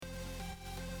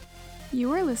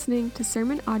You are listening to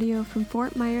sermon audio from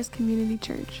Fort Myers Community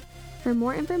Church. For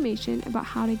more information about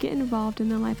how to get involved in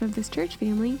the life of this church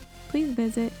family, please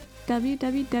visit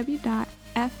www.fmcc.life.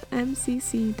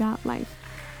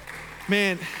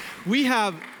 Man, we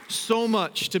have so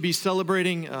much to be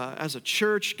celebrating as a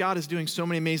church. God is doing so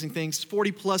many amazing things.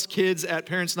 40 plus kids at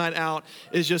Parents Night Out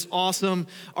is just awesome.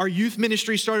 Our youth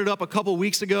ministry started up a couple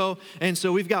weeks ago, and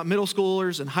so we've got middle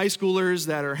schoolers and high schoolers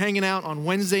that are hanging out on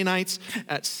Wednesday nights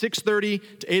at 6:30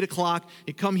 to 8 o'clock.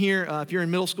 You come here if you're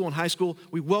in middle school and high school.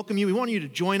 We welcome you. We want you to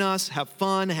join us, have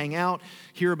fun, hang out,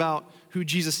 hear about who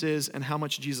Jesus is and how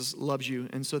much Jesus loves you.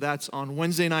 And so that's on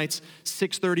Wednesday nights,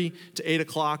 6:30 to 8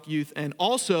 o'clock, youth. And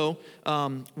also,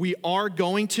 we are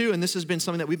going to, and this has been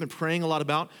something that we've been praying a lot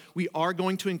about, we are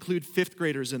going to include fifth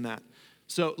graders in that.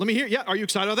 So let me hear, are you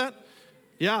excited about that?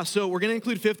 Yeah, so we're going to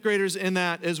include fifth graders in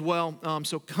that as well.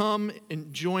 So come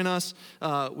and join us.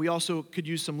 We also could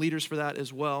use some leaders for that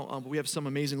as well. But we have some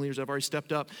amazing leaders that have already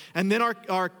stepped up. And then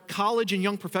our college and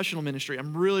young professional ministry.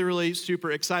 I'm really super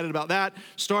excited about that.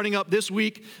 Starting up this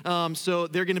week. So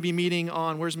they're going to be meeting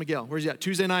on, where's Miguel? Where's he at?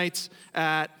 Tuesday nights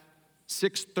at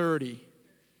 6:30.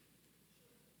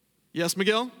 Yes,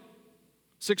 Miguel?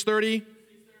 6:30?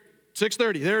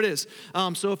 6:30, there it is.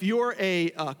 So if you're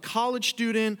a college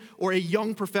student or a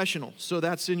young professional, so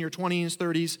that's in your 20s,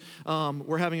 30s,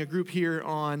 we're having a group here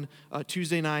on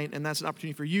Tuesday night, and that's an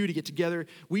opportunity for you to get together.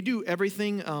 We do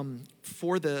everything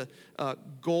for the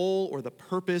goal or the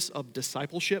purpose of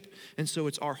discipleship, and so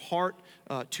it's our heart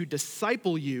to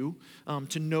disciple you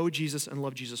to know Jesus and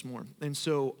love Jesus more. And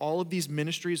so all of these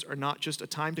ministries are not just a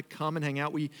time to come and hang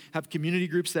out. We have community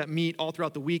groups that meet all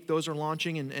throughout the week. Those are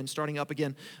launching and starting up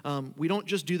again. We don't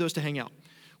just do those to hang out.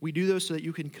 We do those so that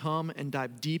you can come and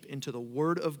dive deep into the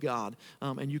Word of God,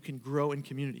 and you can grow in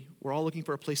community. We're all looking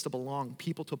for a place to belong,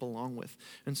 people to belong with.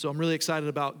 And so I'm really excited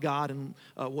about God and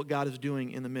what God is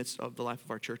doing in the midst of the life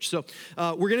of our church. So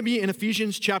we're going to be in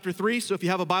Ephesians chapter 3. So if you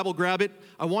have a Bible, grab it.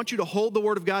 I want you to hold the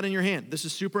Word of God in your hand. This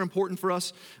is super important for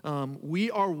us.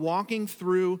 We are walking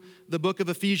through the book of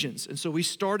Ephesians. And so we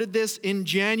started this in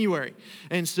January.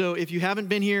 And so if you haven't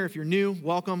been here, if you're new,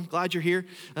 welcome. Glad you're here.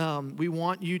 We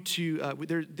want you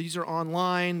to, these are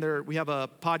online. We have a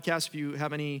podcast. If you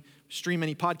have stream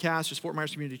any podcasts, just Fort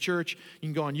Myers Community Church. You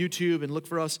can go on YouTube and look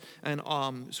for us. And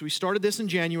so we started this in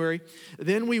January.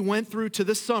 Then we went through to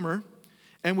the summer,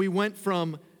 and we went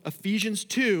from Ephesians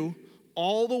 2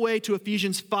 all the way to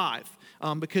Ephesians 5.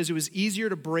 Because it was easier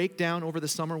to break down over the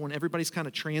summer when everybody's kind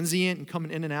of transient and coming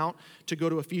in and out to go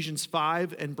to Ephesians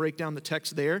 5 and break down the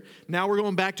text there. Now we're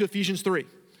going back to Ephesians 3.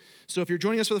 So if you're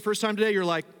joining us for the first time today, you're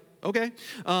like, okay.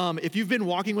 If you've been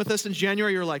walking with us since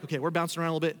January, you're like, okay, we're bouncing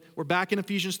around a little bit. We're back in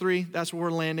Ephesians 3. That's where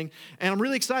we're landing. And I'm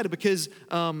really excited because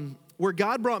where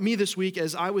God brought me this week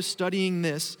as I was studying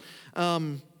this,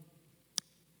 I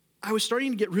was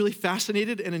starting to get really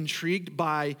fascinated and intrigued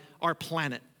by our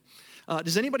planet.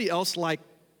 Does anybody else like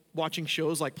watching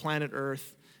shows like Planet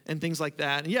Earth and things like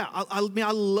that? And yeah, I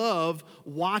love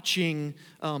watching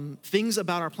things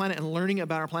about our planet and learning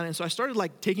about our planet. And so I started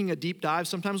like taking a deep dive.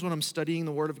 Sometimes when I'm studying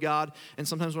the Word of God and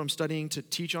sometimes when I'm studying to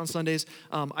teach on Sundays,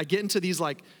 I get into these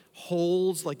like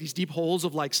holes, like these deep holes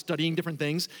of like studying different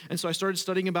things. And so I started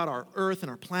studying about our Earth and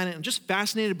our planet and just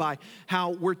fascinated by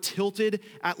how we're tilted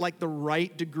at like the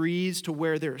right degrees to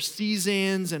where there are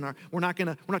seasons and we're not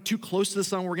too close to the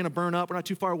sun, we're gonna burn up, we're not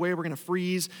too far away, we're gonna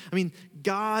freeze. I mean,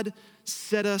 God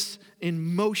set us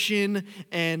in motion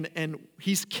and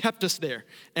he's kept us there.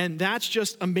 And that's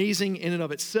just amazing in and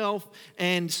of itself.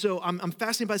 And so I'm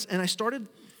fascinated by this, and I started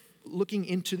looking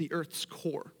into the Earth's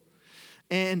core.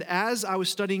 And as I was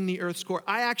studying the Earth's core,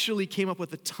 I actually came up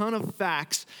with a ton of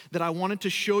facts that I wanted to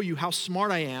show you how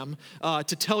smart I am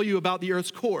to tell you about the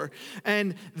Earth's core.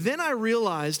 And then I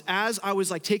realized as I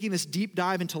was like taking this deep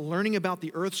dive into learning about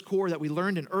the Earth's core that we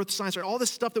learned in earth science, or all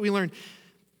this stuff that we learned,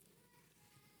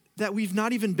 that we've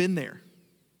not even been there.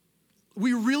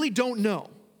 We really don't know.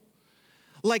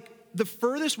 Like the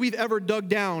furthest we've ever dug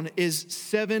down is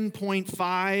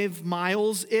 7.5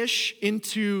 miles-ish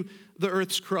into the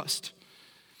Earth's crust.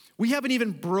 We haven't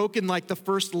even broken like the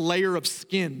first layer of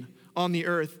skin on the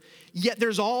Earth. Yet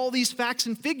there's all these facts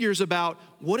and figures about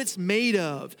what it's made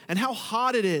of and how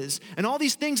hot it is and all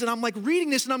these things. And I'm like reading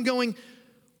this and I'm going,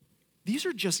 these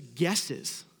are just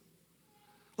guesses.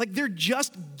 Like they're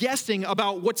just guessing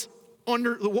about what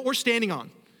we're standing on.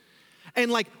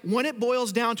 And like when it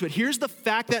boils down to it, here's the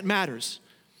fact that matters.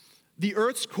 The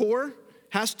Earth's core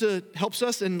helps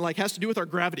us and like has to do with our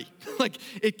gravity. Like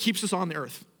it keeps us on the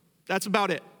Earth. That's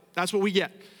about it. That's what we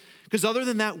get. Because other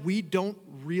than that, we don't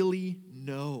really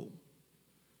know.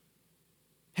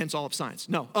 hence all of science.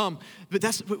 No, but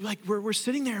that's like we're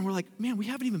sitting there and we're like, man, we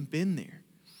haven't even been there.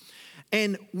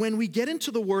 And when we get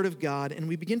into the Word of God and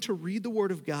we begin to read the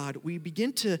Word of God, we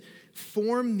begin to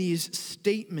form these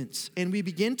statements and we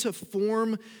begin to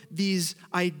form these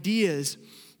ideas,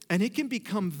 and it can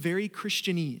become very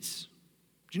Christianese.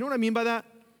 Do you know what I mean by that?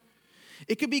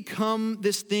 It could become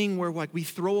this thing where like we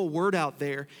throw a word out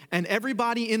there and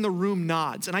everybody in the room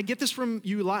nods. And I get this from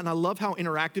you a lot, and I love how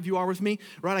interactive you are with me,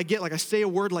 right? I say a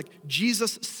word like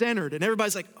Jesus-centered, and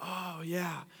everybody's like, oh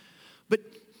yeah. But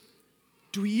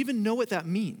do we even know what that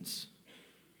means?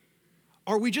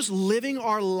 Are we just living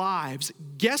our lives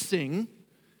guessing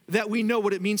that we know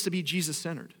what it means to be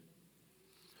Jesus-centered?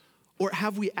 Or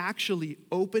have we actually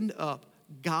opened up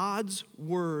God's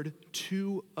word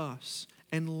to us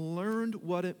and learned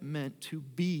what it meant to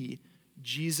be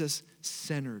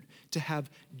Jesus-centered, to have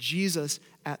Jesus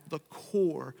at the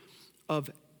core of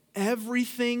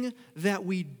everything that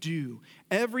we do,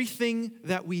 everything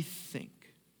that we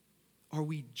think? Are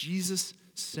we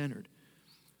Jesus-centered?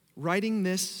 Writing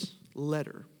this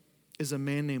letter is a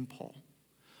man named Paul.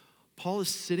 Paul is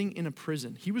sitting in a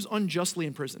prison. He was unjustly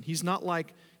in prison. He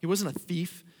wasn't a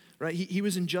thief, right? He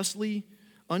was unjustly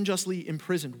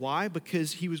imprisoned. Why?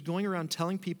 Because he was going around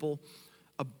telling people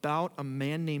about a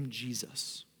man named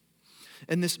Jesus.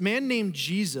 And this man named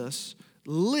Jesus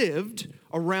lived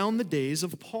around the days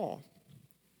of Paul.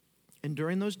 And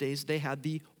during those days, they had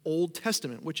the Old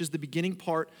Testament, which is the beginning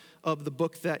part of the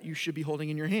book that you should be holding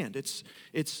in your hand.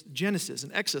 It's Genesis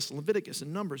and Exodus and Leviticus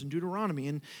and Numbers and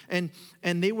Deuteronomy. And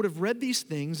they would have read these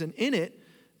things, and in it,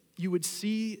 you would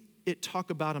see it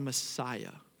talk about a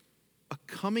Messiah, a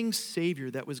coming Savior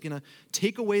that was going to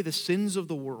take away the sins of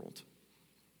the world.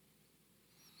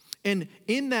 And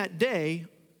in that day,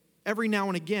 every now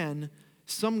and again,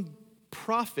 some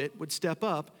prophet would step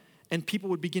up and people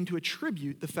would begin to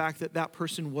attribute the fact that that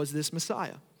person was this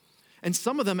Messiah. And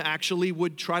some of them actually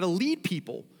would try to lead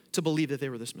people to believe that they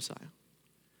were this Messiah.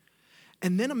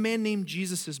 And then a man named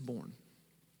Jesus is born.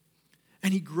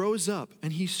 And he grows up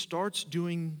and he starts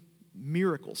doing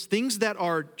miracles, things that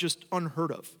are just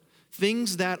unheard of,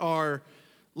 things that are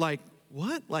like,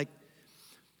 what? Like,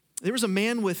 there was a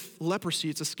man with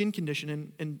leprosy. It's a skin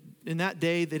condition, and in that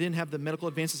day, they didn't have the medical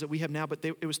advances that we have now, but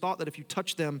it was thought that if you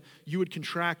touched them, you would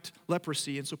contract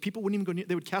leprosy, and so people wouldn't even go near.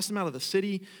 They would cast them out of the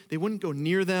city. They wouldn't go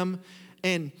near them,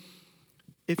 and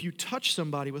if you touch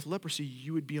somebody with leprosy,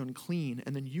 you would be unclean,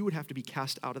 and then you would have to be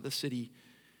cast out of the city.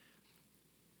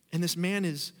 And this man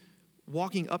is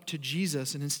walking up to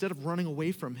Jesus, and instead of running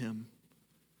away from him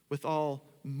with all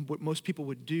what most people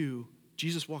would do,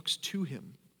 Jesus walks to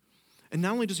him. And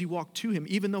not only does he walk to him,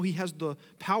 even though he has the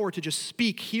power to just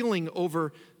speak healing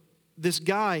over this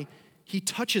guy, he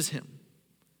touches him.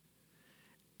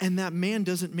 And that man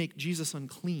doesn't make Jesus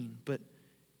unclean, but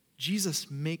Jesus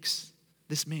makes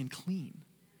this man clean.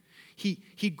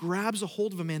 He grabs a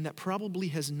hold of a man that probably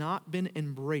has not been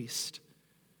embraced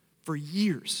for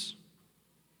years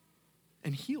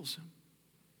and heals him.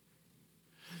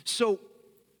 So,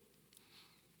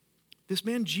 this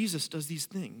man Jesus does these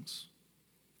things.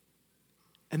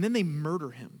 And then they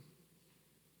murder him.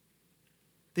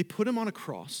 They put him on a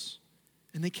cross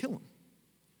and they kill him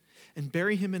and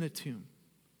bury him in a tomb.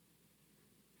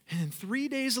 And then 3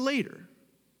 days later,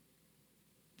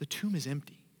 the tomb is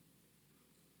empty.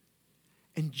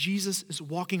 And Jesus is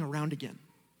walking around again.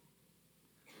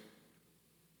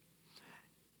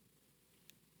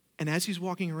 And as he's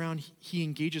walking around, he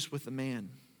engages with a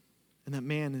man. And that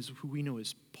man is who we know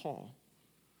as Paul.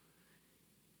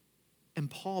 And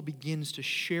Paul begins to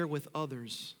share with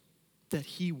others that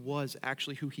he was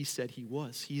actually who he said he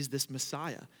was. He is this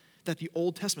Messiah that the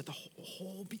Old Testament,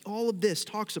 all of this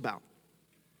talks about.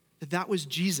 That was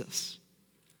Jesus.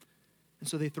 And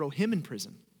so they throw him in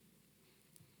prison.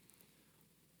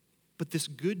 But this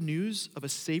good news of a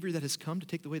Savior that has come to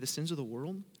take away the sins of the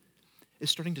world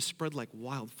is starting to spread like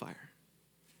wildfire.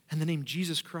 And the name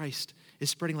Jesus Christ is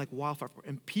spreading like wildfire.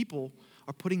 And people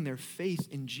are putting their faith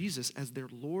in Jesus as their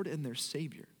Lord and their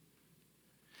Savior.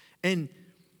 And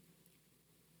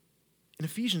in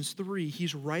Ephesians 3,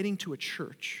 he's writing to a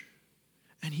church,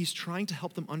 and he's trying to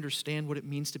help them understand what it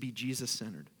means to be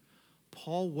Jesus-centered.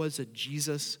 Paul was a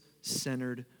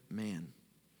Jesus-centered man.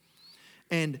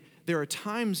 And there are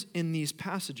times in these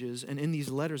passages and in these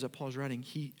letters that Paul's writing,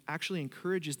 he actually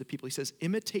encourages the people. He says,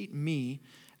 imitate me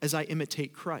as I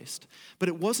imitate Christ. But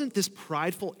it wasn't this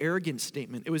prideful, arrogant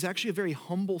statement. It was actually a very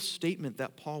humble statement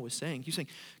that Paul was saying. He's saying,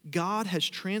 God has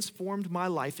transformed my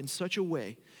life in such a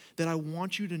way that I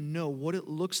want you to know what it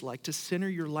looks like to center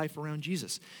your life around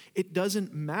Jesus. It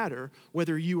doesn't matter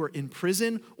whether you are in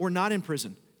prison or not in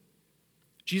prison.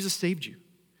 Jesus saved you.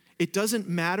 It doesn't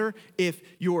matter if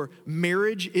your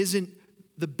marriage isn't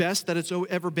the best that it's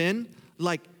ever been.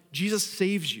 Like, Jesus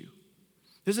saves you.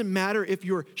 It doesn't matter if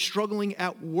you're struggling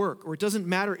at work, or it doesn't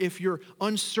matter if you're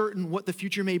uncertain what the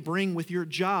future may bring with your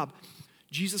job.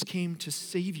 Jesus came to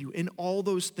save you in all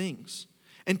those things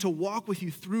and to walk with you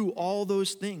through all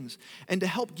those things and to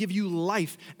help give you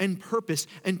life and purpose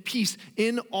and peace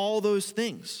in all those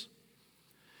things.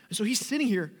 And so he's sitting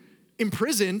here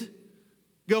imprisoned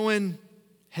going,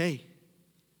 hey,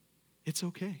 it's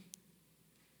okay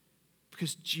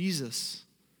because Jesus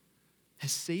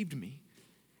has saved me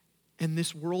and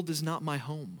this world is not my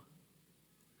home.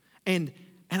 And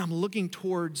I'm looking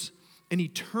towards an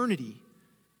eternity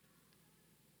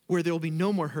where there will be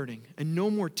no more hurting and no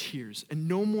more tears and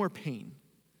no more pain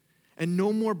and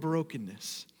no more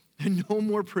brokenness and no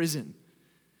more prison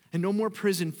and no more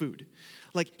prison food.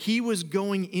 Like, he was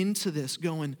going into this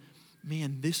going,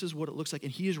 man, this is what it looks like.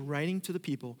 And he is writing to the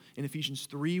people in Ephesians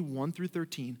 3, 1 through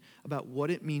 13 about what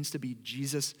it means to be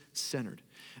Jesus-centered.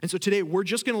 And so today, we're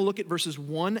just going to look at verses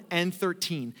 1 and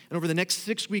 13. And over the next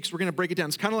 6 weeks, we're going to break it down.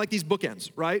 It's kind of like these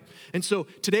bookends, right? And so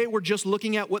today, we're just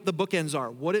looking at what the bookends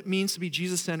are, what it means to be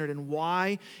Jesus-centered, and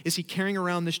why is he carrying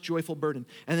around this joyful burden.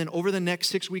 And then over the next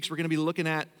 6 weeks, we're going to be looking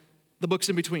at the books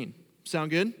in between.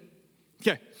 Sound good?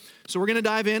 Okay, so we're going to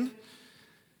dive in.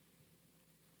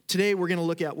 Today, we're going to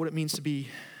look at what it means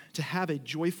to have a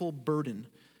joyful burden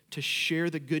to share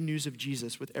the good news of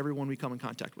Jesus with everyone we come in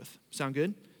contact with. Sound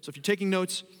good? So if you're taking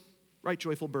notes, write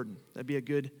joyful burden. That'd be a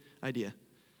good idea.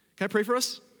 Can I pray for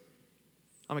us?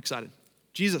 I'm excited.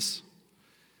 Jesus,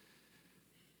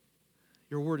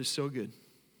 your word is so good.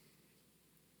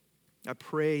 I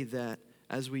pray that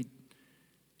as we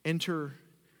enter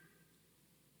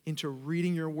into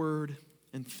reading your word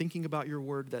and thinking about your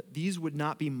word, that these would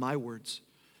not be my words,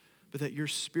 but that your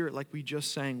Spirit, like we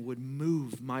just sang, would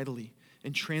move mightily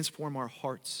and transform our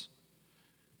hearts.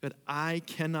 That I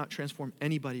cannot transform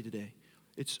anybody today.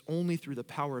 It's only through the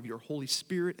power of your Holy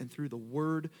Spirit and through the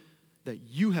word that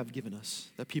you have given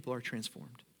us that people are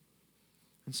transformed.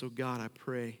 And so, God, I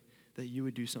pray that you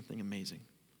would do something amazing.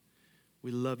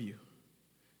 We love you.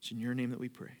 It's in your name that we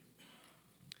pray.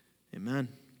 Amen.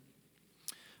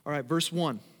 All right, verse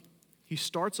 1. He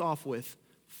starts off with,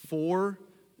 for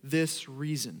this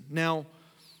reason. Now,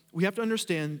 we have to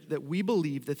understand that we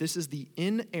believe that this is the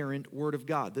inerrant word of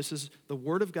God. This is the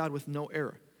word of God with no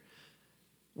error.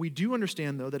 We do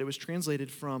understand, though, that it was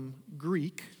translated from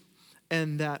Greek,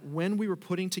 and that when we were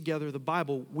putting together the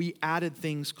Bible, we added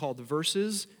things called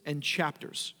verses and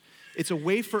chapters. It's a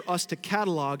way for us to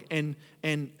catalog and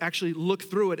actually look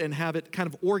through it and have it kind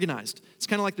of organized. It's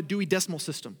kind of like the Dewey Decimal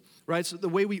System, right? So the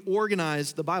way we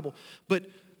organize the Bible.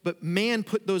 But man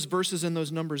put those verses and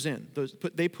those numbers in.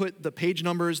 They put the page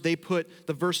numbers, they put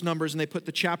the verse numbers, and they put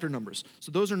the chapter numbers.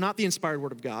 So those are not the inspired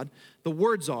word of God. The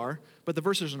words are, but the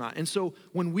verses are not. And so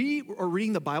when we are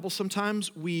reading the Bible,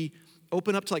 sometimes we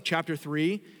open up to like chapter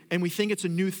 3, and we think it's a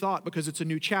new thought because it's a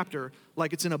new chapter,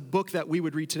 like it's in a book that we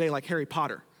would read today, like Harry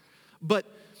Potter. But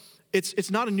it's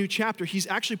not a new chapter. He's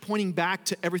actually pointing back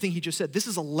to everything he just said. This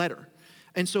is a letter.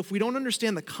 And so if we don't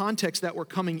understand the context that we're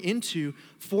coming into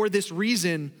for this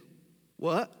reason,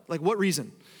 what? Like what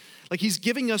reason? Like he's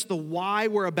giving us the why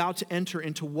we're about to enter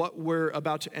into what we're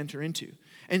about to enter into.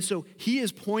 And so he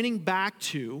is pointing back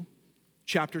to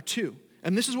chapter 2.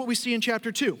 And this is what we see in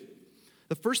chapter 2.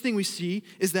 The first thing we see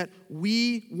is that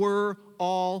we were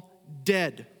all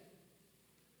dead.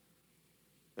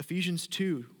 Ephesians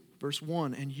 2, verse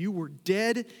 1, and you were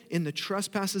dead in the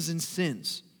trespasses and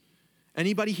sins.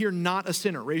 Anybody here not a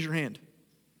sinner? Raise your hand.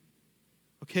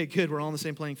 Okay, good. We're all on the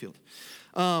same playing field.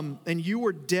 And you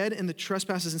were dead in the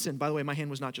trespasses and sin. By the way, my hand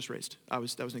was not just raised. That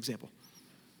was an example.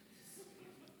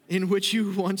 In which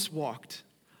you once walked,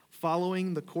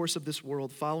 following the course of this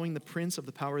world, following the prince of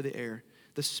the power of the air,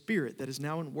 the spirit that is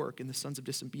now in work in the sons of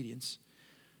disobedience,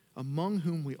 among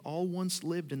whom we all once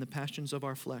lived in the passions of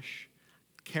our flesh,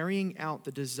 carrying out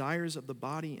the desires of the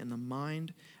body and the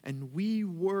mind, and we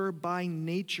were by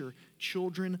nature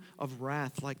children of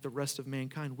wrath like the rest of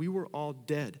mankind. We were all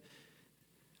dead.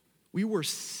 We were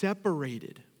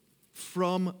separated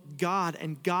from God,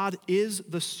 and God is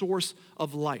the source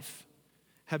of life.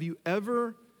 Have you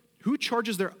ever, who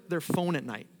charges their phone at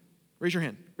night? Raise your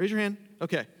hand. Raise your hand.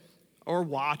 Okay. Or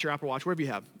watch, or Apple Watch, wherever you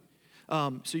have.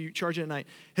 So you charge it at night.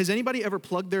 Has anybody ever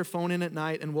plugged their phone in at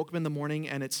night and woke up in the morning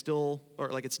and it's still, or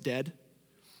like it's dead?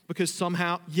 Because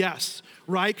somehow, yes,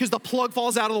 right? Because the plug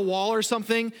falls out of the wall or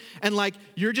something, and like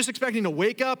you're just expecting to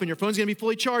wake up and your phone's gonna be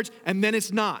fully charged, and then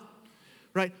it's not,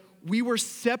 right? We were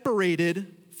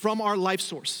separated from our life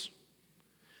source.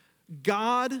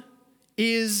 God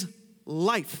is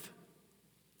life.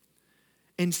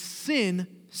 and sin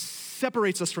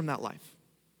separates us from that life.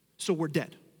 So we're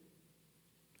dead.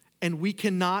 And we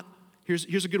cannot,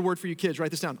 here's a good word for you kids,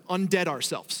 write this down, undead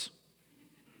ourselves.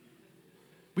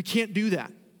 We can't do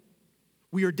that.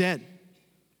 We are dead.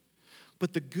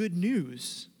 But the good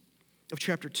news of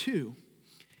chapter 2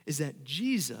 is that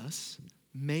Jesus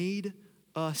made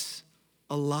us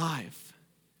alive.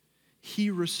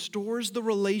 He restores the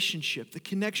relationship, the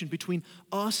connection between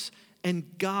us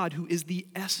and God, who is the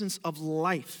essence of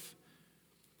life.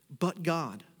 But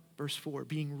God, verse 4,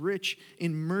 being rich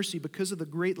in mercy because of the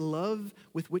great love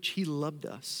with which he loved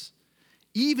us,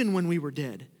 even when we were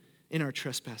dead in our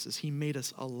trespasses, he made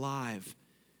us alive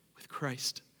with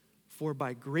Christ. For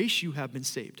by grace you have been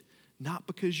saved, not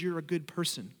because you're a good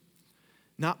person,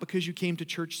 not because you came to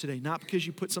church today, not because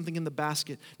you put something in the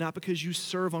basket, not because you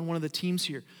serve on one of the teams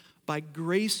here. By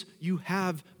grace you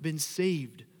have been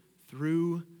saved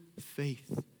through faith.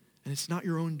 And it's not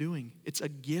your own doing. It's a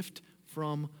gift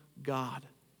from God.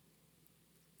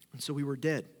 And so we were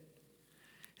dead.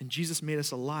 And Jesus made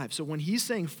us alive. So when he's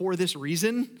saying for this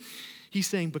reason, he's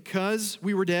saying because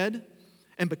we were dead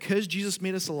and because Jesus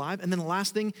made us alive. And then the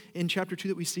last thing in chapter 2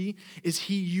 that we see is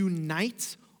he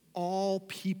unites all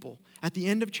people. At the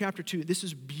end of chapter 2, this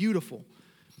is beautiful.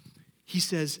 He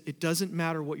says, it doesn't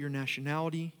matter what your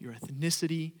nationality, your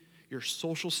ethnicity, your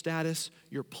social status,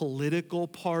 your political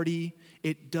party,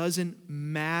 it doesn't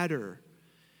matter.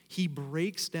 He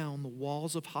breaks down the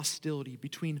walls of hostility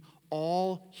between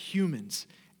all humans,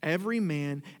 every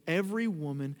man, every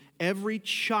woman, every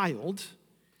child.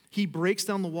 He breaks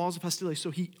down the walls of hostility.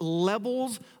 So he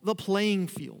levels the playing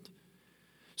field.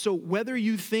 So whether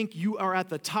you think you are at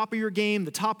the top of your game,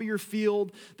 the top of your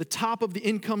field, the top of the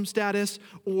income status,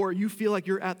 or you feel like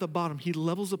you're at the bottom, he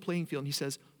levels the playing field and he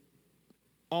says,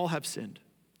 all have sinned,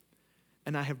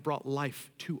 and I have brought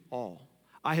life to all.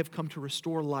 I have come to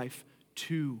restore life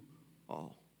to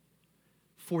all.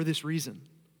 For this reason.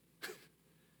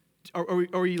 Are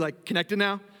we like connected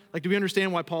now? Like, do we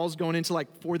understand why Paul's going into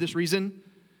like, for this reason?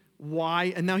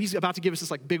 Why? And now he's about to give us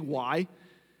this like big why.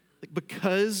 Like,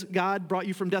 because God brought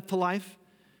you from death to life,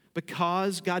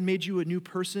 because God made you a new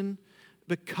person,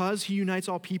 because he unites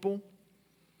all people.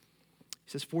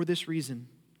 He says, for this reason,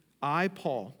 I,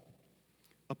 Paul,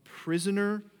 a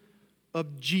prisoner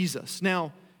of Jesus.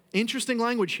 Now, interesting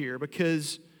language here,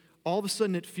 because all of a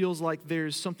sudden it feels like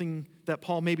there's something that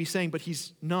Paul may be saying, but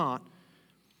he's not.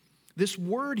 This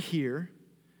word here,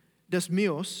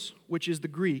 desmios, which is the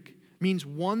Greek, means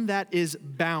one that is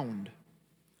bound.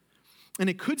 And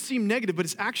it could seem negative, but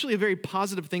it's actually a very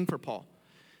positive thing for Paul.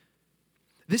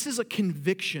 This is a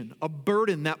conviction, a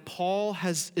burden that Paul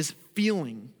is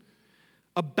feeling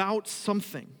about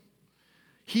something.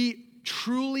 He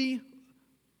truly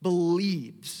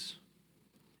believes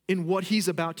in what he's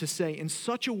about to say in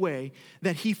such a way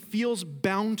that he feels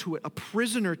bound to it, a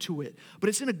prisoner to it, but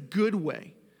it's in a good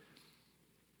way.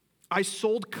 I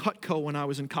sold Cutco when I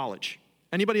was in college.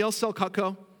 Anybody else sell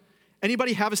Cutco?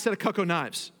 Anybody have a set of Cutco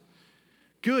knives?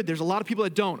 Good, there's a lot of people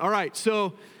that don't. All right,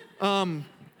 so I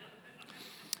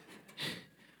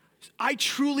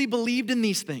truly believed in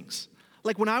these things.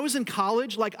 Like when I was in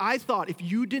college, like I thought if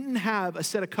you didn't have a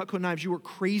set of Cutco knives, you were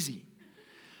crazy.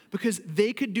 Because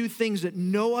they could do things that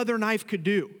no other knife could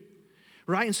do,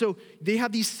 right? And so they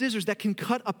have these scissors that can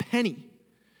cut a penny.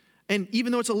 And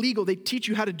even though it's illegal, they teach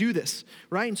you how to do this,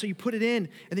 right? And so you put it in,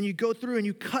 and then you go through and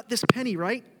you cut this penny,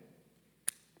 right?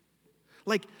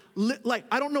 Like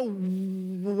I don't know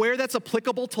where that's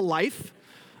applicable to life,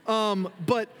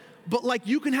 but like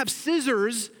you can have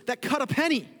scissors that cut a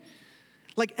penny.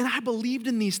 Like, and I believed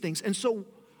in these things. And so,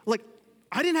 like,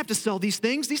 I didn't have to sell these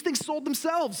things. These things sold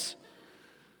themselves.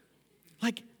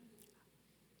 Like,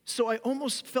 so I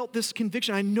almost felt this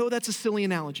conviction. I know that's a silly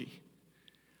analogy.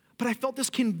 But I felt this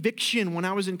conviction when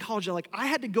I was in college. Like, I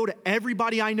had to go to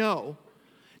everybody I know,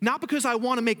 not because I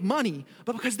want to make money,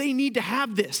 but because they need to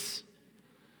have this.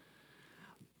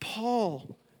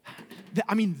 Paul,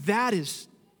 that is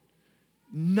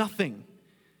nothing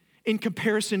in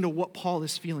comparison to what Paul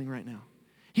is feeling right now.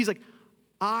 He's like,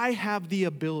 I have the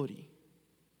ability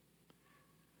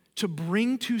to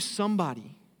bring to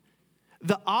somebody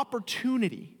the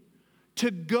opportunity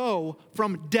to go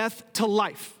from death to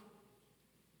life.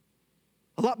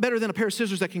 A lot better than a pair of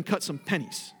scissors that can cut some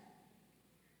pennies.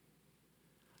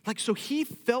 Like, so he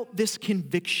felt this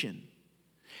conviction.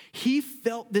 He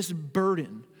felt this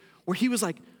burden where he was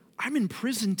like, I'm in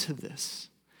prison to this.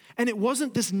 And it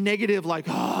wasn't this negative, like,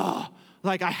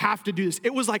 like I have to do this.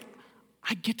 It was like,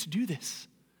 I get to do this.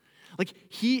 Like,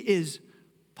 he is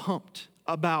pumped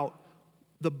about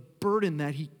the burden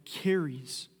that he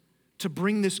carries to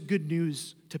bring this good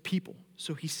news to people.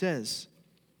 So he says,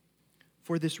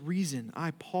 For this reason,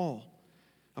 I, Paul,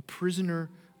 a prisoner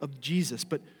of Jesus.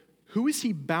 But who is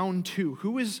he bound to?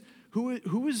 Who is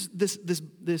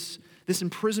this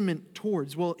imprisonment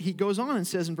towards? Well, he goes on and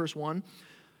says in verse 1,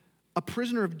 a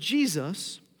prisoner of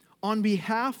Jesus on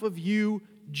behalf of you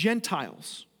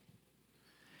Gentiles.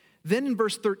 Then in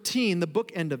verse 13, the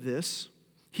bookend of this,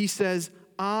 he says,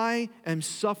 I am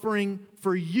suffering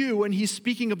for you, and he's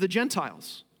speaking of the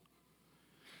Gentiles.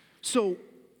 So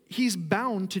he's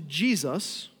bound to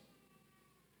Jesus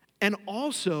and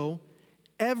also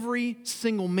every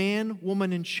single man,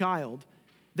 woman, and child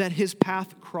that his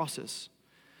path crosses.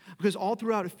 Because all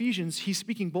throughout Ephesians, he's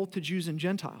speaking both to Jews and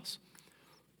Gentiles.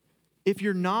 If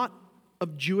you're not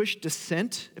of Jewish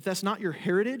descent, if that's not your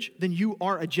heritage, then you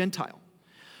are a Gentile.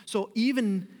 So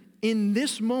even in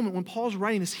this moment when Paul's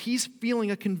writing this, he's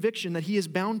feeling a conviction that he is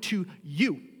bound to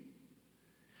you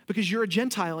because you're a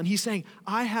Gentile, and he's saying,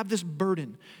 I have this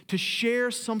burden to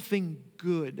share something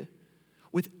good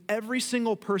with every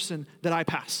single person that I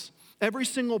pass, every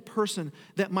single person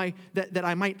that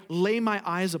I might lay my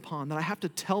eyes upon, that I have to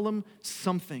tell them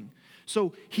something.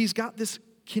 So he's got this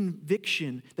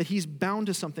conviction that he's bound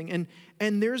to something,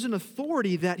 and there's an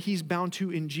authority that he's bound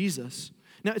to in Jesus.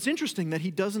 Now, it's interesting that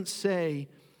he doesn't say,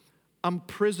 I'm a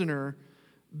prisoner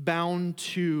bound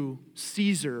to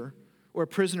Caesar or a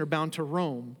prisoner bound to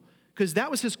Rome, because that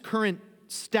was his current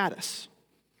status.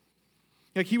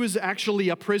 Like, he was actually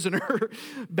a prisoner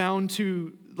bound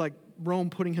to, like, Rome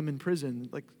putting him in prison.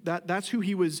 Like, that's who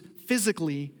he was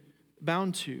physically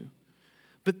bound to.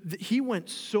 But he went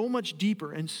so much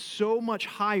deeper and so much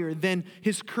higher than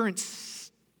his current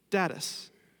status.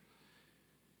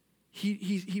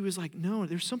 He was like, no,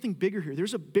 there's something bigger here.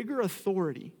 There's a bigger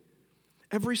authority.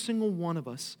 Every single one of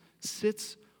us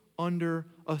sits under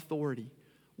authority.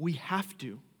 We have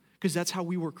to, because that's how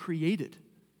we were created.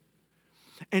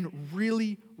 And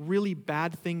really, really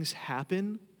bad things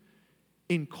happen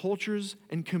in cultures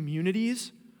and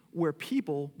communities where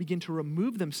people begin to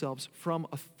remove themselves from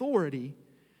authority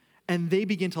and they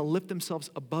begin to lift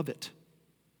themselves above it.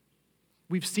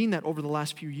 We've seen that over the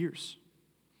last few years.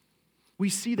 We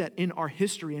see that in our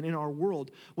history and in our world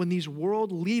when these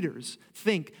world leaders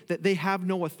think that they have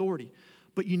no authority.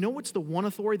 But you know what's the one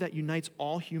authority that unites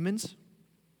all humans?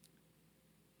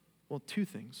 Well, two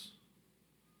things.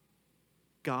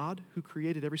 God, who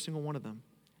created every single one of them,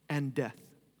 and death.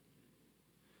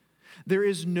 There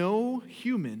is no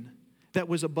human that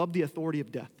was above the authority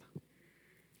of death.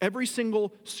 Every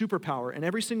single superpower and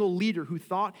every single leader who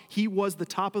thought he was the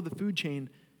top of the food chain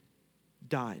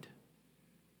died.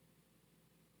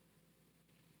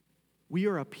 We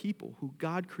are a people who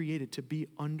God created to be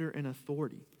under an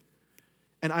authority.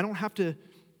 And I don't have to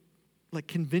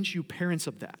convince you parents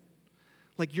of that.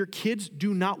 Your kids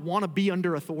do not want to be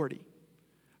under authority.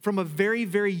 From a very,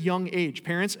 very young age.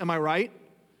 Parents, am I right?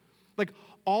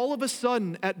 All of a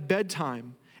sudden at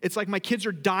bedtime, it's like my kids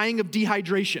are dying of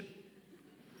dehydration.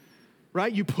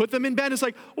 Right? You put them in bed, it's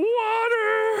like,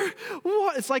 water!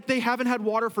 What? It's like they haven't had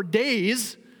water for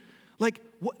days.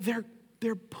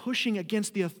 They're pushing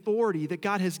against the authority that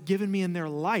God has given me in their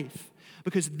life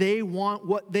because they want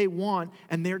what they want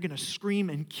and they're going to scream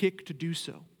and kick to do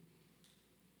so.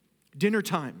 Dinner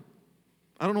time.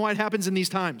 I don't know why it happens in these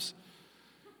times.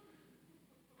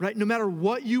 Right? No matter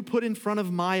what you put in front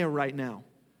of Maya right now,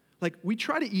 we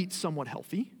try to eat somewhat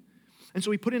healthy. And so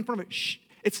we put it in front of her.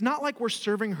 It's not like we're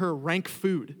serving her rank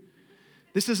food.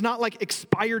 This is not like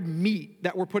expired meat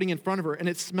that we're putting in front of her and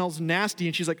it smells nasty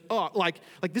and she's like, oh,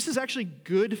 this is actually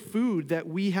good food that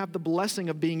we have the blessing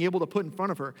of being able to put in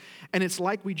front of her. And it's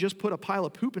like we just put a pile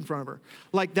of poop in front of her.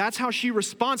 That's how she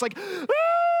responds, ah!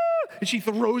 And she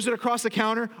throws it across the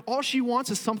counter. All she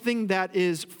wants is something that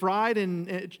is fried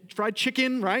and fried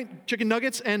chicken, right? Chicken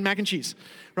nuggets and mac and cheese,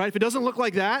 right? If it doesn't look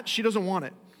like that, she doesn't want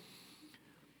it.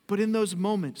 But in those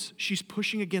moments, she's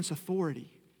pushing against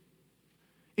authority.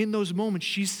 In those moments,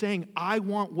 she's saying, I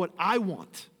want what I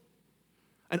want,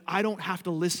 and I don't have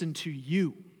to listen to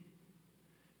you.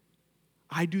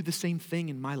 I do the same thing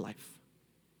in my life.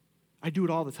 I do it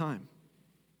all the time.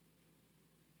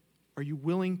 Are you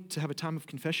willing to have a time of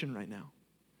confession right now?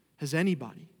 Has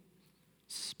anybody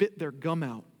spit their gum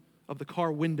out of the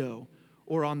car window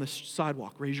or on the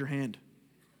sidewalk? Raise your hand.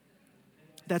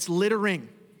 That's littering.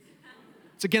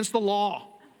 It's against the law.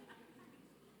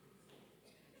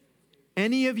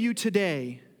 Any of you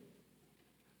today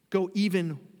go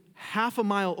even half a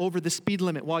mile over the speed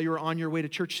limit while you're on your way to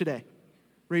church today?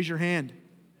 Raise your hand.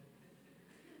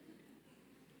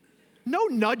 No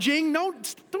nudging. No,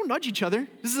 don't nudge each other.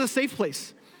 This is a safe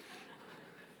place.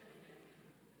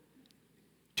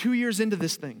 2 years into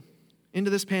this thing,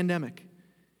 into this pandemic,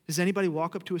 Does anybody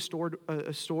walk up to a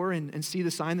store and see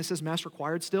the sign that says mask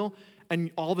required still?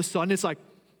 And all of a sudden it's like,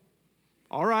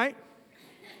 all right,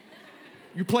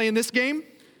 you playing this game?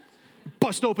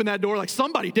 Bust open that door like,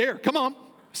 somebody dare, come on.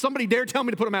 Somebody dare tell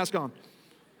me to put a mask on.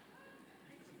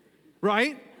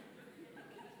 Right?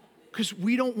 Because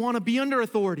we don't want to be under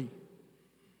authority.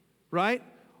 Right?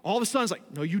 All of a sudden it's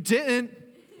like, no, you didn't.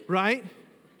 Right?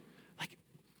 Like,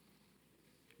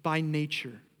 by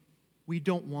nature, we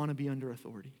don't want to be under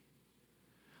authority.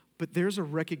 But there's a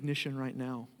recognition right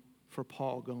now for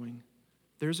Paul going,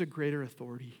 there's a greater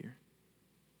authority here.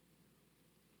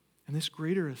 And this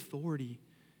greater authority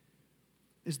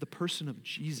is the person of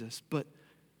Jesus, but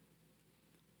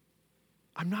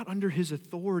I'm not under his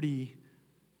authority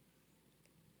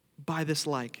by this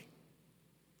like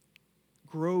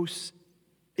gross,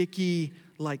 icky,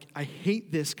 like I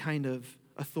hate this kind of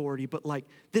authority, but like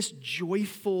this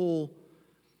joyful,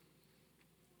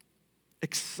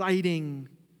 exciting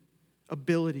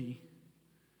ability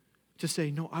to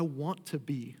say, no, I want to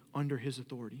be under his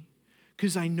authority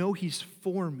because I know he's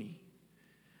for me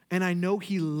and I know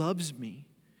he loves me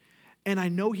and I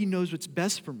know he knows what's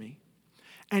best for me.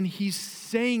 And he's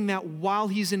saying that while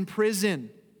he's in prison.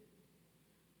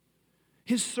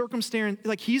 His circumstance,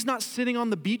 like he's not sitting on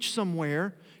the beach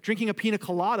somewhere drinking a pina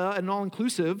colada at an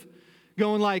all-inclusive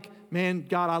going like, man,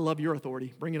 God, I love your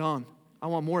authority. Bring it on. I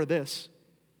want more of this.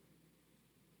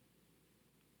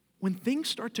 When things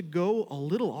start to go a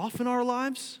little off in our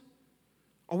lives,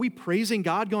 are we praising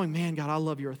God going, man, God, I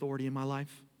love your authority in my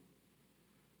life?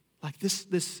 Like this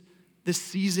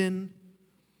season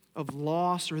of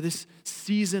loss or this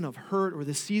season of hurt or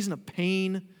this season of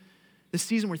pain, this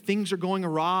season where things are going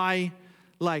awry,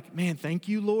 like, man, thank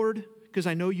you, Lord, because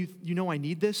I know you know I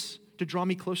need this to draw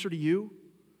me closer to you.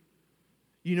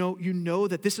 You know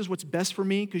that this is what's best for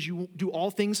me because you do all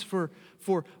things for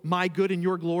my good and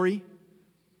your glory.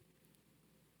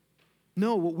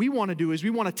 No, what we want to do is we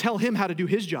want to tell him how to do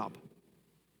his job.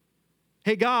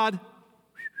 Hey, God,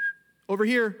 over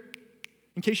here,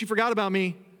 in case you forgot about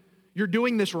me, you're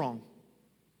doing this wrong.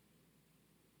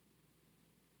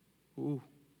 Ooh.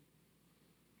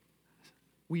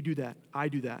 We do that. I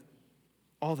do that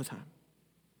all the time.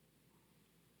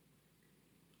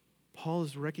 Paul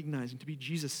is recognizing to be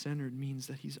Jesus-centered means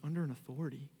that he's under an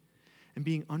authority. And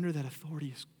being under that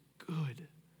authority is good.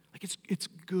 Like it's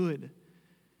good.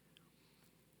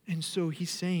 And so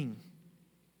he's saying,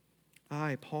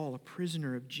 I, Paul, a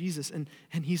prisoner of Jesus. And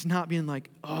he's not being like,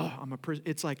 oh, I'm a prisoner.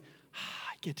 It's like,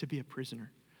 I get to be a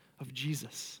prisoner of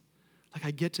Jesus. Like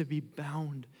I get to be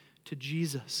bound to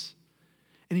Jesus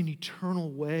in an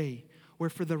eternal way where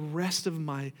for the rest of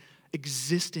my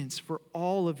existence, for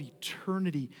all of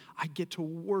eternity, I get to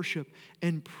worship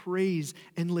and praise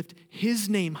and lift his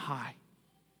name high.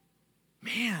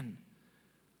 Man,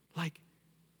 like,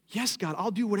 yes, God,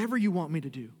 I'll do whatever you want me to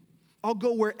do. I'll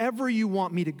go wherever you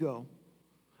want me to go.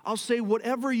 I'll say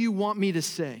whatever you want me to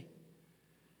say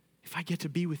if I get to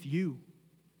be with you.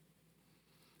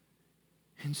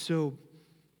 And so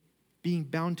being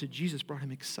bound to Jesus brought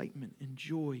him excitement and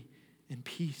joy and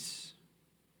peace.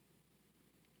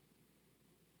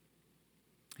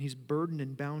 He's burdened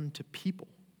and bound to people.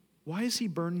 Why is he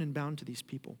burdened and bound to these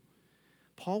people?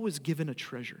 Paul was given a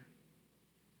treasure.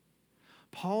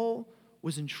 Paul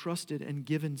was entrusted and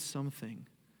given something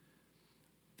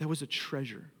that was a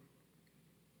treasure.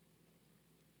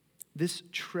 This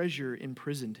treasure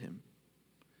imprisoned him.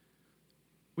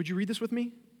 Would you read this with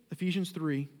me? Ephesians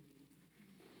 3,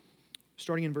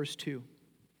 starting in verse 2.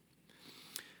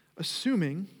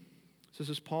 Assuming, so this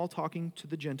is Paul talking to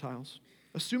the Gentiles,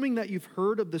 assuming that you've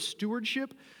heard of the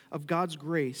stewardship of God's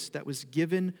grace that was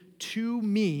given to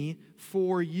me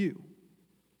for you,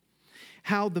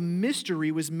 how the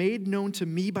mystery was made known to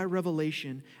me by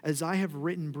revelation, as I have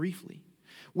written briefly.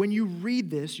 When you read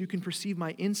this, you can perceive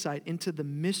my insight into the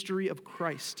mystery of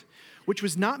Christ, which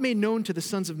was not made known to the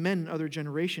sons of men in other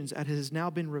generations, as it has now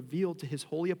been revealed to his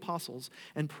holy apostles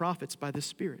and prophets by the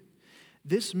Spirit.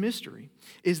 This mystery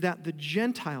is that the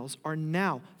Gentiles are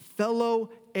now fellow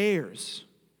heirs,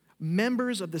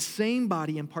 members of the same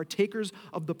body and partakers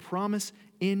of the promise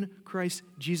in Christ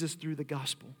Jesus through the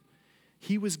gospel.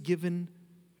 He was given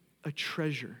a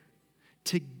treasure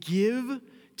to give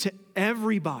to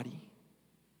everybody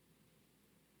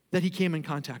that he came in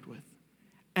contact with.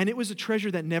 And it was a treasure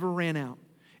that never ran out.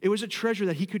 It was a treasure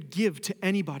that he could give to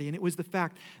anybody. And it was the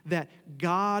fact that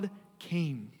God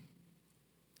came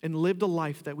and lived a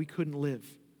life that we couldn't live.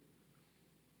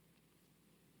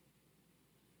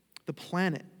 The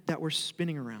planet that we're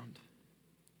spinning around,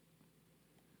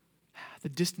 the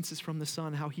distances from the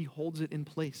sun, how he holds it in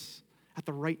place at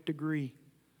the right degree.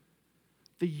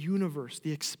 the universe,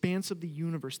 the expanse of the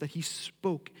universe that he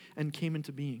spoke and came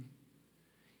into being.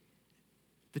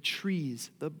 The trees,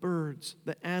 the birds,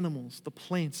 the animals, the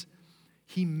plants,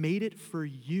 he made it for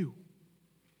you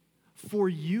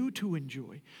to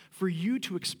enjoy, for you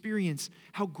to experience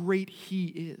how great he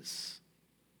is.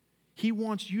 He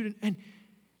wants you to,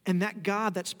 and that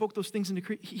God that spoke those things into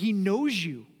creation, he knows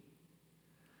you.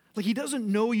 Like, he doesn't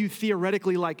know you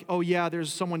theoretically like, oh yeah,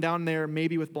 there's someone down there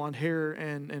maybe with blonde hair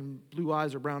and blue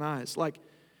eyes or brown eyes. Like,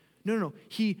 no.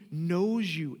 He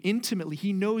knows you intimately.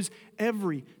 He knows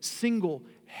every single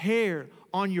hair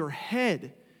on your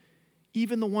head,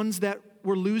 even the ones that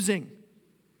we're losing.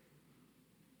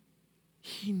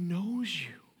 He knows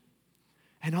you.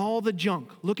 And all the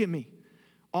junk, look at me,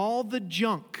 all the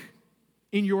junk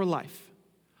in your life,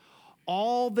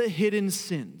 all the hidden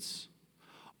sins,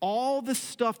 all the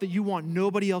stuff that you want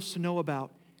nobody else to know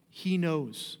about, he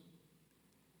knows.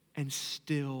 And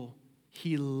still,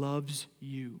 he loves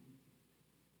you.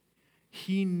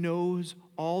 He knows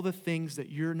all the things that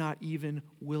you're not even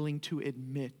willing to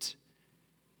admit,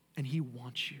 and he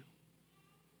wants you.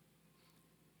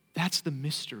 That's the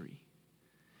mystery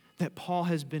that Paul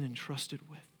has been entrusted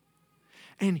with.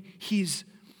 And he's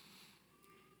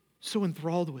so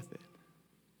enthralled with it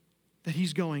that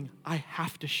he's going, I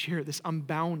have to share this. I'm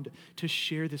bound to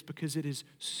share this because it is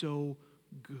so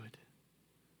good.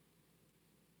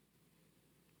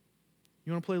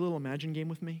 You want to play a little imagine game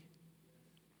with me?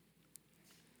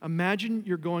 Imagine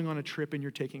you're going on a trip and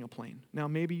you're taking a plane. Now,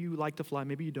 maybe you like to fly,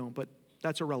 maybe you don't, but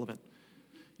that's irrelevant.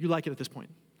 You like it at this point.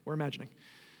 We're imagining.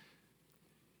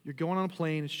 You're going on a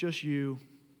plane, it's just you.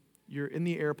 You're in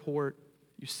the airport,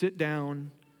 you sit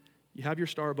down, you have your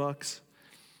Starbucks,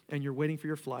 and you're waiting for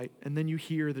your flight, and then you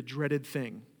hear the dreaded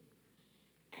thing.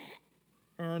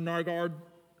 Aaron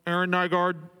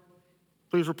Nygaard,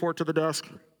 please report to the desk.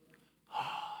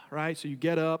 Right, so you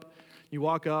get up, you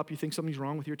walk up, you think something's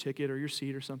wrong with your ticket or your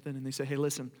seat or something, and they say, hey,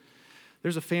 listen,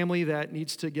 there's a family that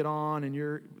needs to get on, and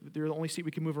they're the only seat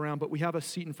we can move around, but we have a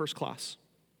seat in first class.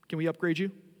 Can we upgrade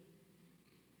you?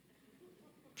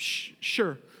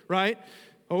 Sure, right?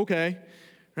 Okay,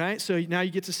 right? So now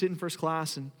you get to sit in first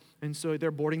class, and so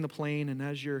they're boarding the plane, and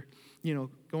as you're,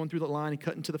 going through the line and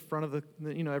cutting to the front of the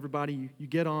everybody, you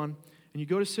get on, and you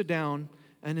go to sit down,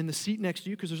 and in the seat next to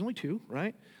you, because there's only two,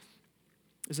 right,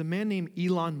 is a man named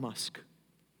Elon Musk.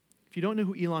 If you don't know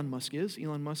who Elon Musk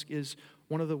is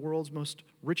one of the world's most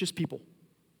richest people.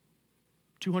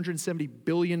 $270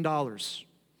 billion.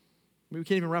 We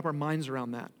can't even wrap our minds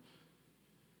around that.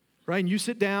 Right? And you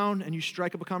sit down and you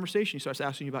strike up a conversation. He starts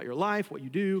asking you about your life, what you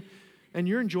do, and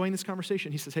you're enjoying this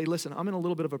conversation. He says, hey, listen, I'm in a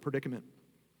little bit of a predicament.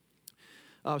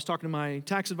 I was talking to my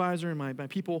tax advisor and my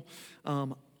people.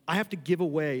 I have to give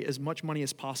away as much money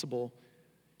as possible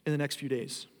in the next few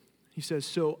days. He says,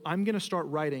 so I'm going to start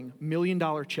writing $1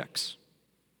 million checks,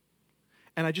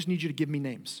 and I just need you to give me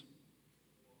names.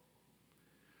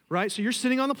 Right? So you're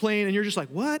sitting on the plane, and you're just like,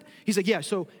 what? He's like, yeah,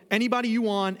 so anybody you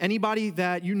want, anybody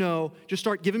that you know, just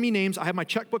start giving me names. I have my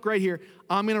checkbook right here.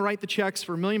 I'm going to write the checks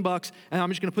for $1 million, and I'm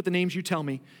just going to put the names you tell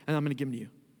me, and I'm going to give them to you.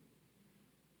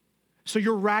 So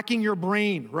you're racking your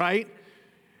brain, right?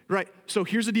 Right. So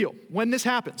here's the deal. When this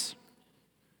happens,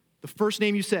 the first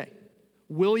name you say,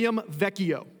 William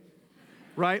Vecchio.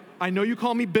 Right? I know you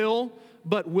call me Bill,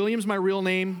 but William's my real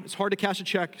name. It's hard to cash a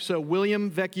check, so William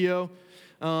Vecchio.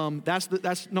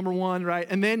 That's number one, right?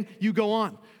 And then you go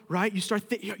on, right? You start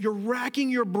you're racking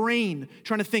your brain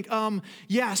trying to think.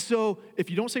 So if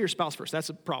you don't say your spouse first, that's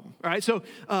a problem. All right, so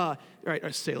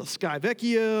right, say Sky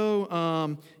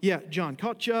Vecchio, John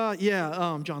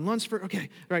Kotcha, John Lunsford. Okay,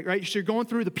 right. So you're going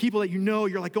through the people that you know.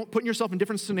 You're like putting yourself in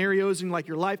different scenarios in like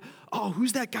your life. Oh,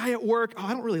 who's that guy at work? Oh,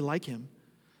 I don't really like him.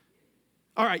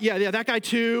 All right, yeah, that guy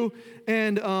too,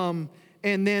 and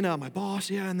then my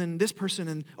boss, and then this person,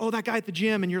 and that guy at the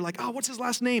gym, and you're like, what's his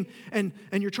last name? And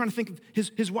you're trying to think of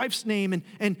his wife's name,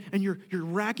 and you're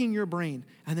racking your brain,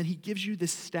 and then he gives you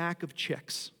this stack of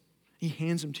checks. He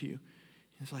hands them to you.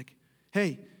 He's like,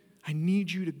 hey, I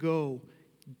need you to go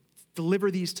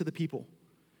deliver these to the people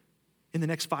in the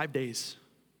next 5 days,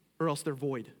 or else they're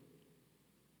void.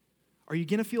 Are you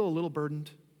going to feel a little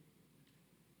burdened?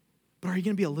 But are you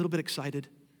going to be a little bit excited?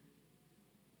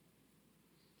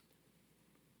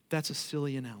 That's a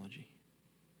silly analogy.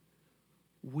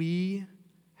 We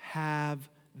have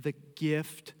the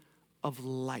gift of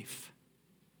life.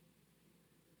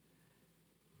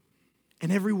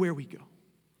 And everywhere we go,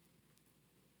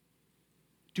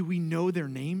 do we know their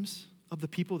names of the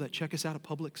people that check us out at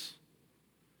Publix,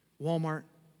 Walmart,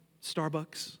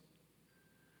 Starbucks?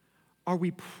 Are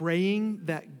we praying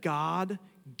that God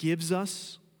gives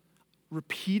us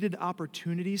repeated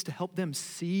opportunities to help them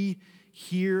see,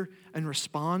 hear, and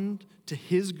respond to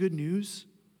his good news?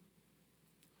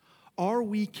 Are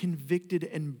we convicted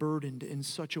and burdened in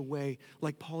such a way,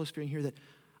 like Paul is fearing here, that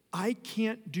I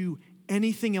can't do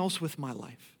anything else with my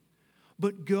life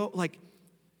but go, like,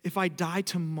 if I die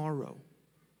tomorrow,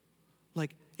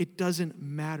 like, it doesn't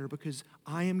matter because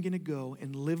I am going to go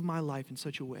and live my life in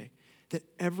such a way that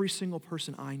every single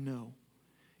person I know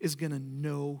is going to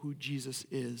know who Jesus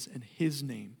is and his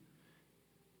name.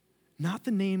 Not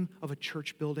the name of a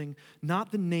church building,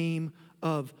 not the name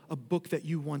of a book that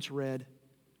you once read,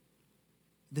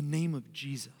 the name of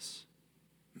Jesus.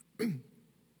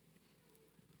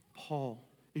 Paul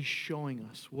is showing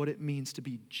us what it means to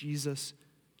be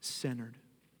Jesus-centered.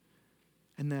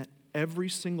 And that every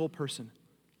single person,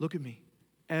 look at me,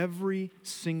 every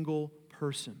single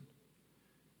person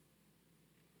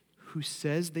who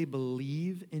says they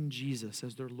believe in Jesus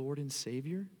as their Lord and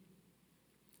Savior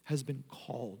has been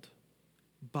called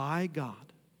by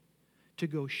God to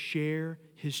go share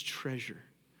his treasure,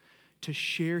 to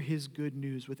share his good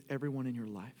news with everyone in your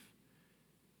life.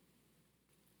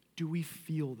 Do we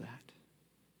feel that?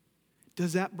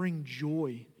 Does that bring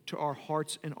joy to our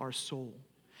hearts and our soul?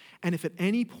 And if at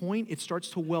any point it starts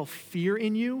to well fear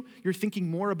in you, you're thinking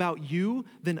more about you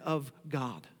than of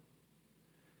God.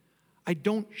 I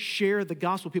don't share the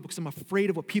gospel with people because I'm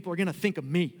afraid of what people are going to think of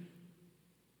me.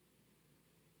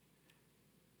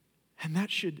 And that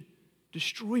should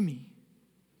destroy me.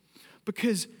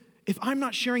 Because if I'm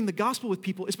not sharing the gospel with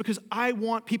people, it's because I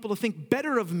want people to think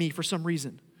better of me for some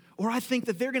reason. Or I think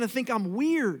that they're going to think I'm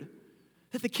weird.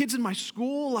 That the kids in my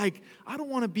school, like, I don't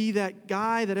want to be that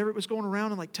guy that everyone was going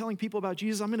around and like telling people about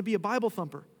Jesus. I'm going to be a Bible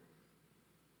thumper.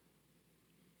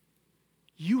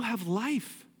 You have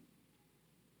life.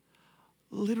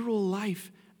 Literal life,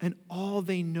 and all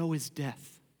they know is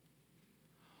death.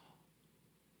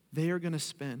 They are going to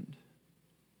spend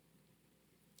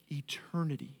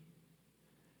eternity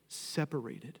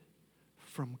separated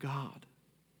from God.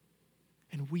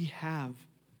 And we have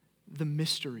the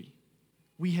mystery.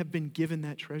 We have been given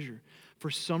that treasure. For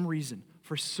some reason,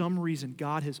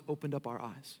 God has opened up our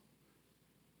eyes.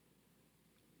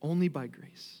 Only by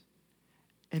grace.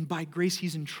 And by grace,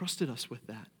 he's entrusted us with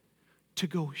that, to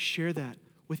go share that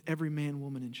with every man,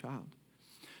 woman, and child.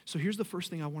 So here's the first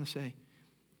thing I want to say.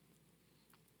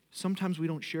 Sometimes we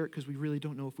don't share it because we really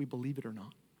don't know if we believe it or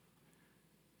not.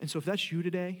 And so if that's you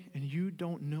today and you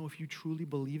don't know if you truly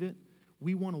believe it,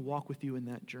 we want to walk with you in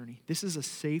that journey. This is a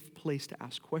safe place to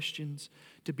ask questions,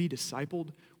 to be discipled.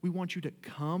 We want you to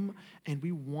come, and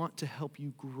we want to help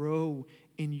you grow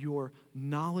in your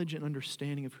knowledge and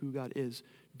understanding of who God is.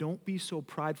 Don't be so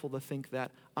prideful to think that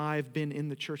I've been in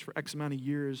the church for X amount of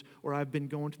years, or I've been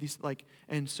going to these, like,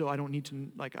 and so I don't need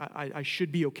to, like, I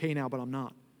should be okay now, but I'm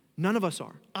not. None of us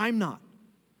are. I'm not.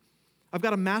 I've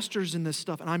got a master's in this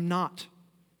stuff, and I'm not.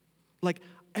 Like,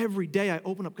 every day I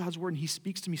open up God's word and he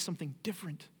speaks to me something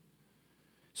different.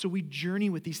 So we journey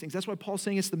with these things. That's why Paul's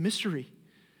saying it's the mystery.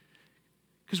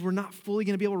 Because we're not fully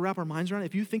going to be able to wrap our minds around it.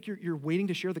 If you think you're waiting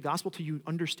to share the gospel till you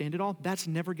understand it all, that's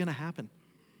never going to happen.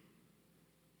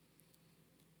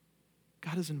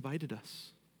 God has invited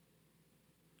us.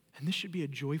 And this should be a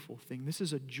joyful thing. This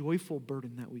is a joyful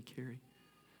burden that we carry.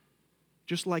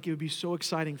 Just like it would be so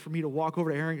exciting for me to walk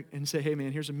over to Aaron and say, hey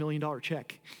man, here's $1 million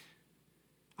check.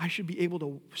 I should be able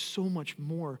to so much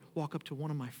more walk up to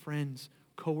one of my friends,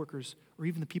 coworkers, or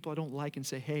even the people I don't like and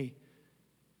say, hey,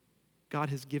 God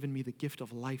has given me the gift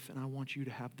of life and I want you to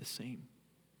have the same.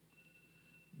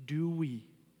 Do we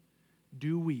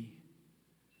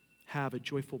have a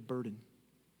joyful burden,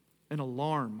 an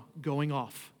alarm going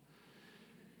off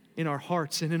in our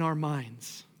hearts and in our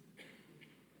minds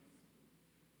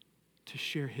to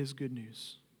share his good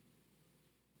news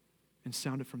and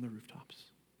sound it from the rooftops?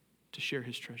 To share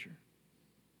his treasure.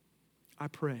 I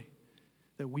pray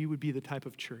that we would be the type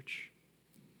of church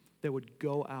that would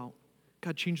go out.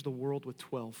 God, change the world with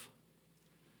 12.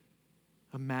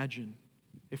 Imagine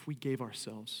if we gave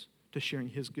ourselves to sharing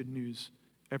his good news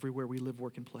everywhere we live,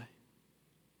 work, and play.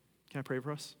 Can I pray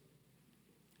for us?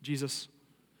 Jesus,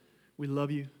 we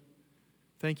love you.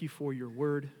 Thank you for your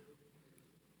word.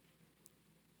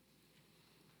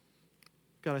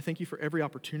 God, I thank you for every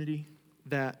opportunity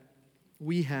that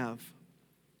we have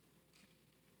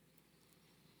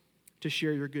to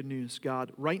share your good news.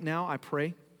 God, right now I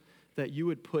pray that you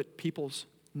would put people's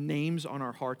names on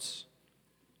our hearts,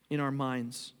 in our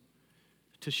minds,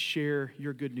 to share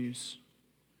your good news.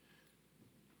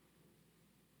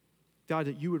 God,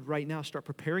 that you would right now start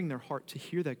preparing their heart to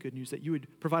hear that good news, that you would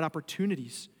provide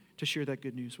opportunities to share that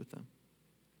good news with them.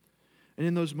 And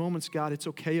in those moments, God, it's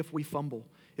okay if we fumble.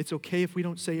 It's okay if we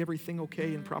don't say everything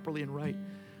okay and properly and right,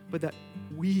 but that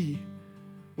we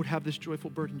would have this joyful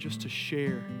burden just to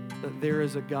share that there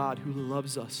is a God who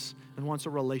loves us and wants a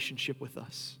relationship with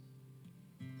us.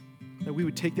 That we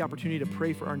would take the opportunity to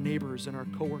pray for our neighbors and our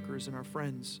coworkers and our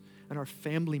friends and our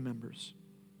family members.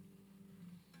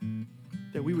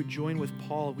 That we would join with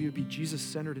Paul. We would be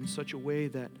Jesus-centered in such a way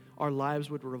that our lives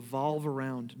would revolve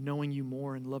around knowing you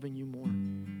more and loving you more.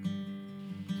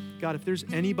 God, if there's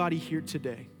anybody here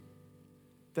today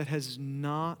that has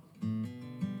not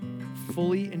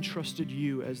fully entrusted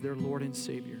you as their Lord and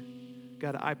Savior,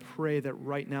 God, I pray that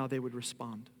right now they would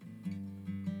respond.